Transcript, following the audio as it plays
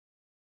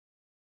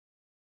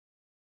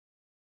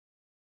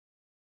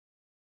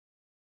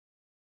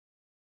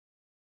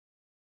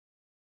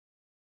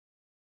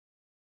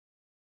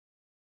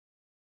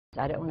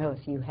I don't know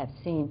if you have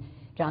seen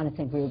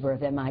Jonathan Gruber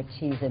of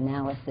MIT's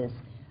analysis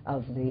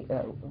of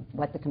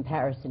what the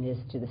comparison is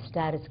to the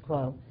status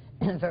quo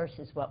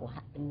versus what will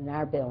happen in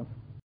our bill.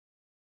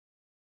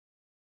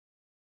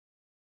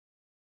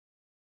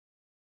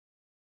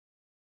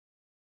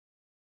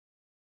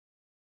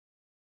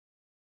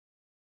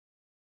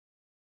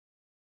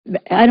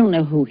 I don't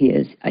know who he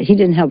is. He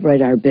didn't help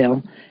write our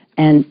bill.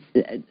 And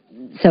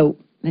so,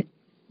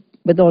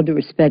 with all due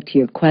respect to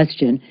your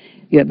question,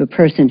 you have a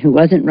person who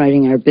wasn't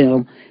writing our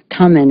bill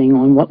commenting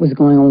on what was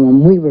going on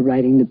when we were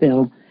writing the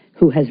bill,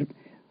 who has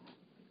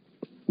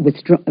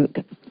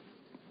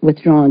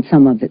withdrawn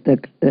some of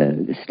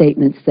the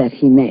statements that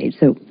he made.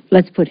 So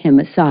let's put him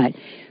aside.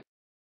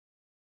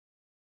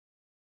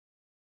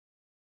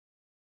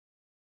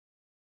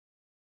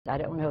 I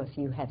don't know if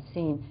you have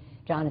seen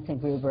Jonathan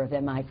Gruber of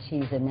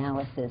MIT's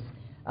analysis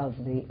of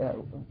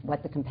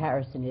what the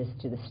comparison is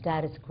to the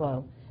status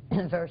quo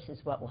versus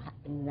what will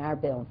happen in our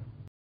bill.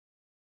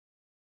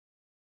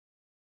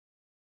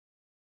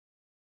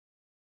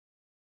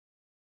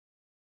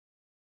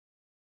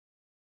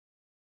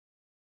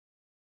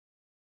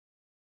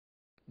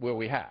 Where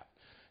we have.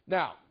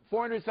 Now,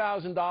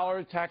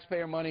 $400,000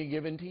 taxpayer money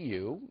given to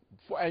you,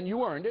 and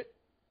you earned it.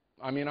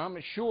 I mean, I'm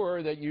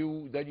sure that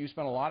you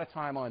spent a lot of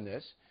time on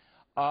this,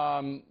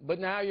 but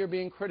now you're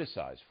being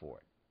criticized for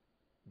it.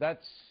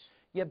 That's...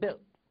 Yeah, Bill.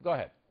 Go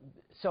ahead.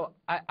 So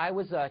I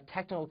was a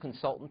technical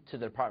consultant to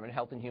the Department of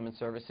Health and Human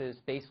Services.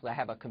 Basically, I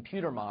have a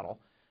computer model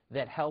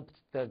that helped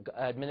the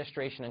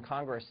administration and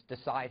Congress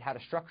decide how to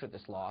structure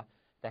this law.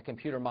 That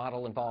computer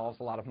model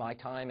involves a lot of my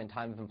time and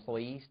time of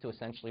employees to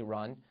essentially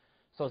run.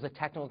 So as a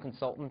technical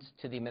consultant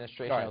to the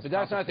administration... All right, but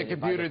that's not the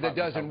computer that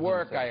doesn't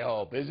work, I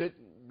hope, is it?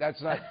 That's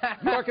not...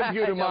 Your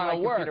computer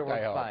model worked,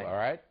 I hope, fine. all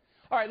right?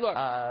 All right,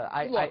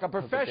 look, a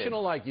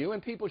professional like you,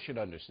 and people should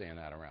understand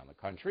that around the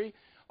country,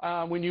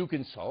 when you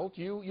consult,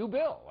 you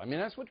bill. I mean,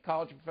 that's what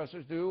college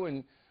professors do,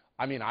 and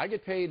I mean, I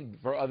get paid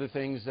for other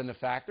things than the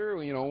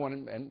factor, you know,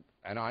 and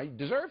I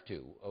deserve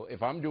to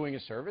if I'm doing a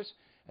service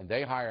and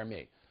they hire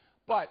me.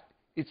 But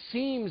it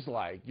seems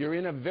like you're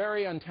in a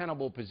very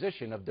untenable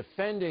position of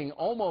defending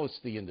almost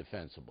the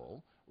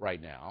indefensible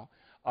right now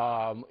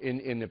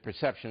in the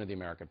perception of the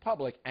American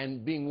public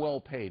and being well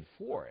paid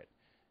for it.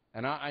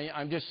 And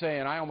I'm just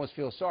saying, I almost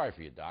feel sorry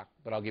for you, Doc,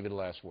 but I'll give you the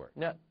last word.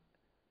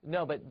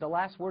 No, but the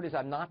last word is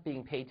I'm not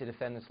being paid to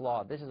defend this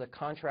law. This is a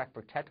contract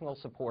for technical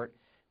support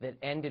that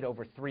ended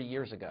over 3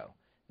 years ago.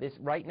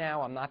 Right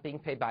now, I'm not being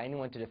paid by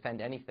anyone to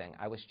defend anything.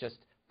 I was just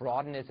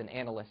brought in as an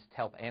analyst to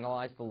help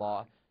analyze the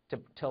law,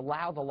 to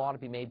allow the law to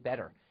be made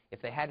better.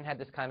 If they hadn't had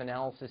this kind of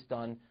analysis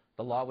done,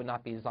 the law would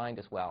not be designed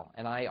as well.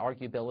 And I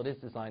argue, Bill, it is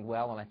designed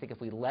well, and I think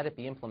if we let it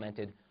be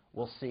implemented,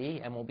 we'll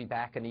see, and we'll be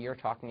back in a year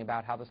talking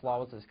about how this law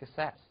was a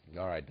success.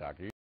 All right,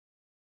 Doctor.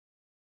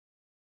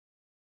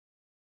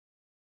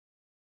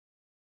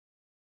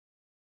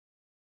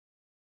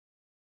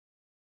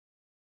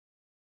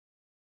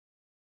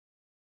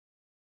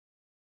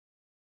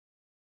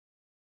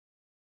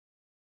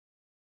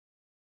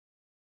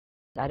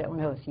 I don't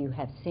know if you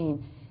have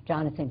seen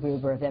Jonathan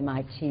Gruber of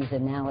MIT's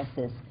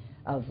analysis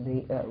of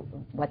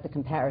what the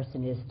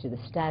comparison is to the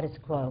status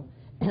quo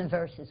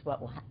versus what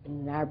will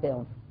happen in our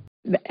bill.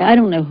 I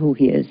don't know who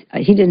he is.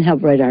 He didn't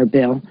help write our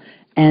bill.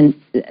 And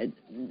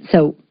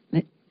so,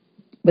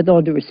 with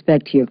all due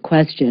respect to your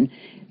question,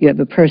 you have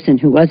a person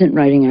who wasn't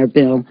writing our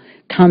bill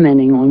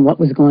commenting on what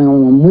was going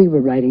on when we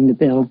were writing the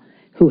bill,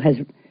 who has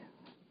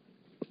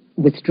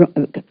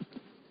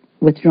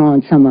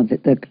withdrawn some of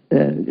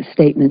the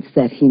statements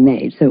that he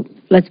made. So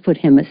let's put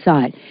him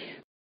aside.